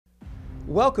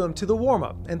Welcome to The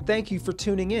Warmup, and thank you for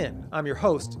tuning in. I'm your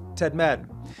host, Ted Madden.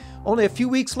 Only a few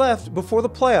weeks left before the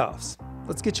playoffs.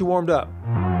 Let's get you warmed up.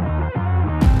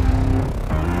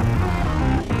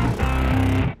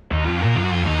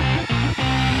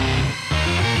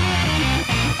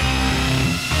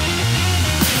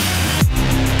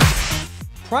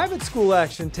 Private school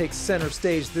action takes center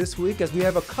stage this week as we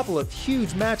have a couple of huge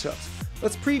matchups.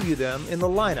 Let's preview them in the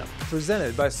lineup,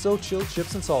 presented by So Chill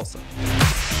Chips and Salsa.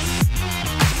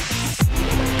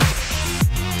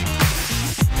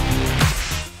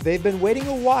 They've been waiting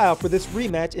a while for this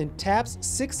rematch in TAPS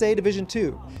 6A Division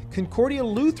II. Concordia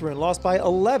Lutheran lost by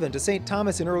 11 to St.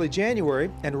 Thomas in early January,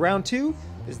 and round 2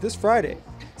 is this Friday.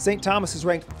 St. Thomas is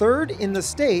ranked 3rd in the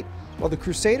state, while the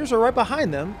Crusaders are right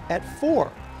behind them at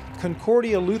 4.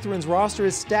 Concordia Lutheran's roster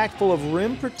is stacked full of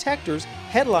rim protectors,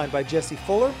 headlined by Jesse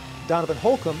Fuller, Donovan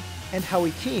Holcomb, and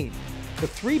Howie Keene. The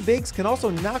three bigs can also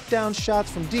knock down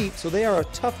shots from deep, so they are a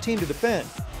tough team to defend.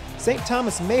 St.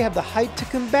 Thomas may have the height to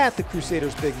combat the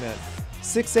Crusaders' big men.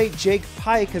 6'8" Jake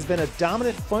Pike has been a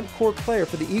dominant front court player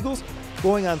for the Eagles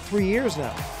going on 3 years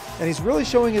now, and he's really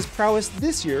showing his prowess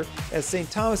this year as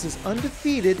St. Thomas is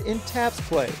undefeated in TAPS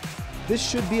play. This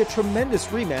should be a tremendous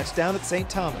rematch down at St.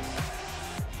 Thomas.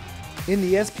 In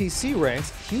the SPC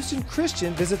ranks, Houston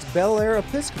Christian visits Bellaire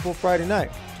Episcopal Friday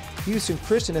night. Houston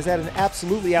Christian has had an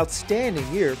absolutely outstanding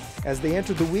year as they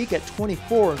entered the week at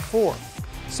 24-4.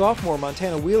 Sophomore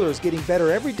Montana Wheeler is getting better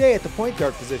every day at the point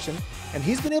guard position, and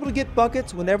he's been able to get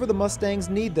buckets whenever the Mustangs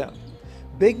need them.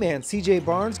 Big man CJ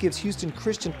Barnes gives Houston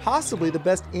Christian possibly the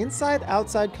best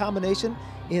inside-outside combination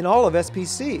in all of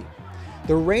SPC.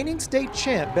 The reigning state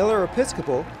champ Bellaire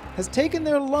Episcopal has taken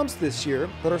their lumps this year,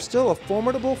 but are still a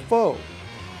formidable foe.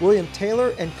 William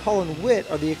Taylor and Colin Witt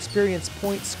are the experienced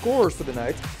point scorers for the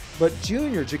Knights, but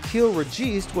junior Jaquil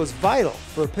Registe was vital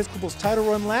for Episcopal's title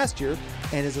run last year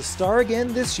and is a star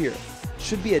again this year.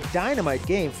 Should be a dynamite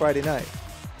game Friday night.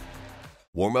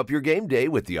 Warm up your game day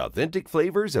with the authentic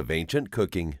flavors of ancient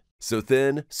cooking. So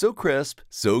thin, so crisp,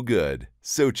 so good,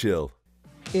 so chill.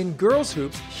 In girls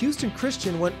hoops, Houston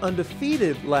Christian went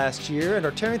undefeated last year and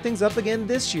are tearing things up again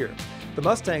this year. The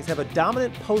Mustangs have a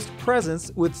dominant post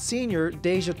presence with senior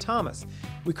Deja Thomas.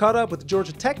 We caught up with the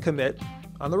Georgia Tech commit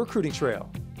on the recruiting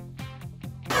trail.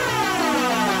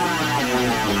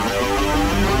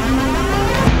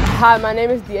 Hi, my name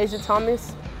is Deja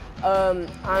Thomas.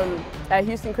 I'm at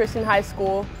Houston Christian High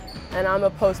School, and I'm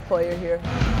a post player here.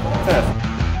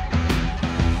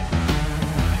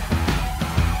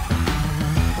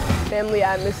 Family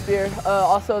atmosphere.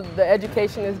 Also, the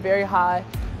education is very high.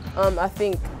 I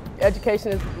think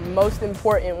education is most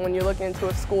important when you're looking into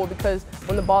a school because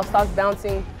when the ball stops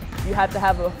bouncing, you have to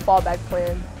have a fallback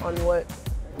plan on what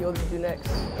you'll do next.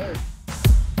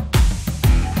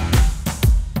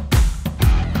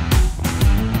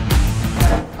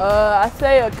 I'd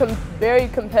say a very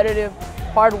competitive,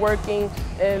 hardworking,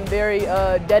 and very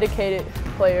dedicated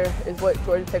player is what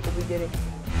Georgia Tech will be getting.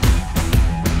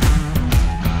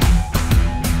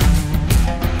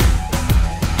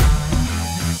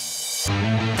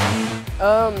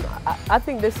 I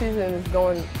think this season is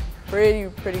going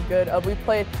pretty good. We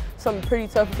played some pretty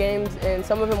tough games, and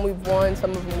some of them we've won,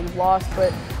 some of them we've lost,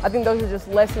 but I think those are just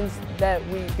lessons that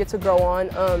we get to grow on.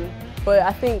 But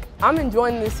I think I'm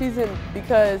enjoying this season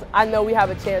because I know we have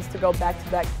a chance to go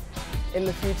back-to-back in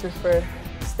the future for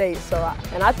state,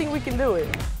 and I think we can do it.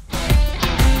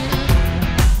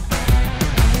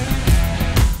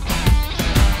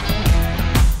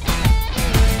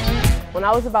 When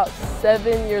I was about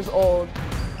 7 years old,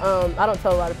 I don't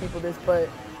tell a lot of people this, but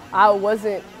I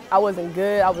wasn't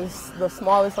good. I was the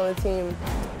smallest on the team,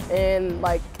 and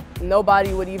like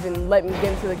nobody would even let me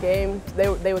get into the game.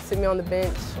 They would sit me on the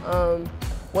bench.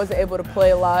 Wasn't able to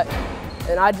play a lot,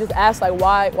 and I just asked like,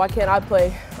 why can't I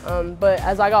play? But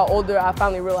as I got older, I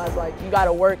finally realized like you got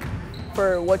to work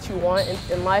for what you want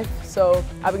in life. So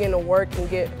I began to work and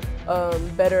get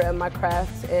better at my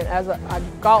craft. And as I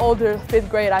got older, 5th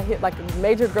grade, I hit like a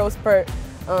major growth spurt,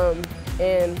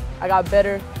 and I got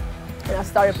better. And I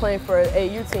started playing for an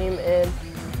AU team, and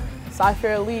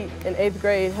Cy-Fair Elite in 8th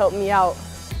grade helped me out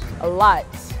a lot,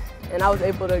 and I was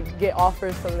able to get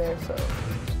offers from there. So.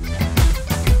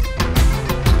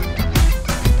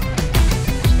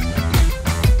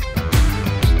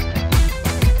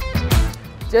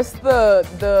 Just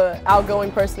the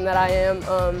outgoing person that I am,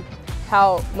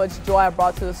 how much joy I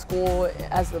brought to the school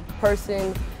as a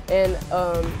person, and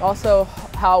also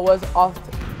how I was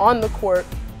on the court,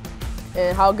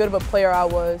 and how good of a player I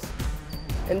was,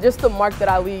 and just the mark that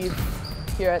I leave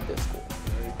here at this school.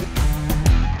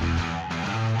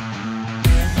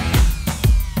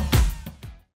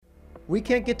 We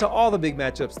can't get to all the big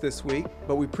matchups this week,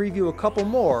 but we preview a couple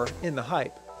more in the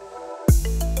hype.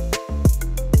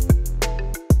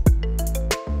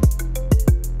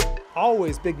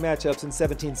 Always big matchups in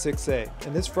 17-6A,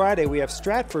 and this Friday we have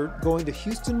Stratford going to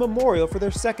Houston Memorial for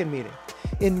their second meeting.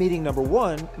 In meeting number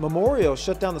 1, Memorial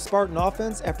shut down the Spartan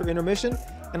offense after intermission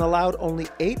and allowed only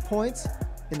 8 points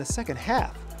in the second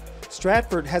half.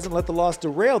 Stratford hasn't let the loss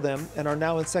derail them and are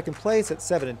now in second place at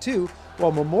 7-2,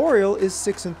 while Memorial is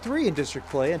 6-3 in district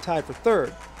play and tied for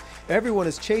third. Everyone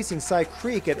is chasing Cy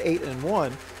Creek at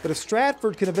 8-1, but if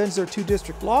Stratford can avenge their 2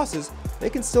 district losses, they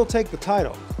can still take the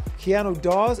title. Keanu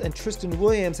Dawes and Tristan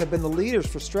Williams have been the leaders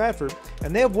for Stratford,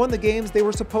 and they have won the games they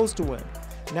were supposed to win.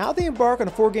 Now they embark on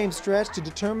a 4-game stretch to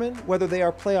determine whether they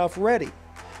are playoff ready.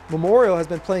 Memorial has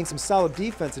been playing some solid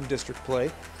defense in district play,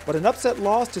 but an upset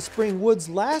loss to Spring Woods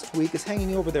last week is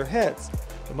hanging over their heads.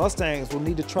 The Mustangs will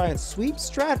need to try and sweep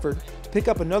Stratford to pick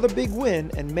up another big win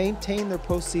and maintain their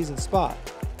postseason spot.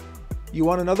 You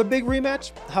want another big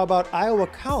rematch? How about Iowa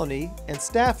Colony and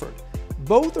Stafford?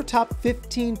 Both are top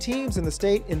 15 teams in the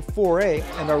state in 4A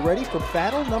and are ready for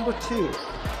battle number 2.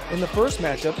 In the first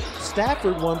matchup,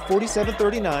 Stafford won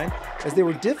 47-39 as they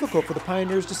were difficult for the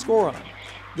Pioneers to score on.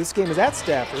 This game is at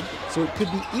Stafford, so it could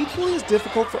be equally as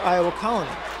difficult for Iowa Colony.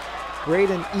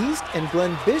 Braden East and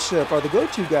Glenn Bishop are the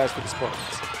go-to guys for the Spartans.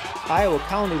 Iowa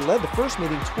Colony led the first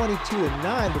meeting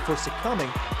 22-9 before succumbing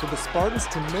to the Spartans'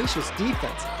 tenacious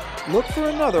defense. Look for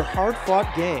another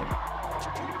hard-fought game.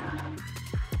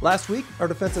 Last week, our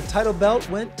defensive title belt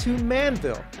went to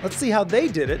Manvel. Let's see how they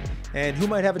did it and who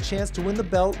might have a chance to win the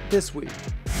belt this week.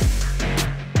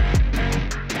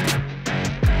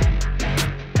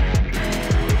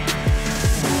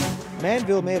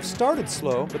 Manvel may have started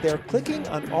slow, but they are clicking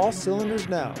on all cylinders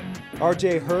now.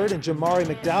 RJ Hurd and Jamari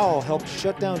McDowell helped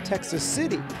shut down Texas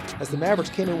City as the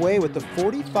Mavericks came away with the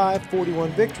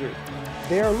 45-41 victory.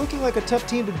 They are looking like a tough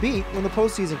team to beat when the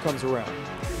postseason comes around.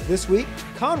 This week,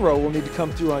 Conroe will need to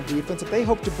come through on defense if they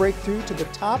hope to break through to the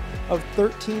top of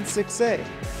 13-6A.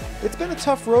 It's been a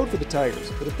tough road for the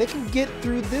Tigers, but if they can get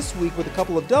through this week with a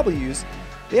couple of W's,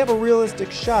 they have a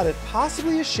realistic shot at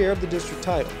possibly a share of the district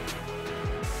title.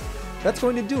 That's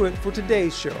going to do it for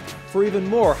today's show. For even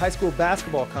more high school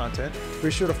basketball content,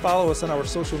 be sure to follow us on our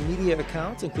social media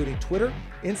accounts, including Twitter,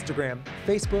 Instagram,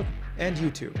 Facebook, and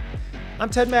YouTube.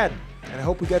 I'm Ted Madden, and I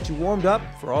hope we got you warmed up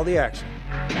for all the action.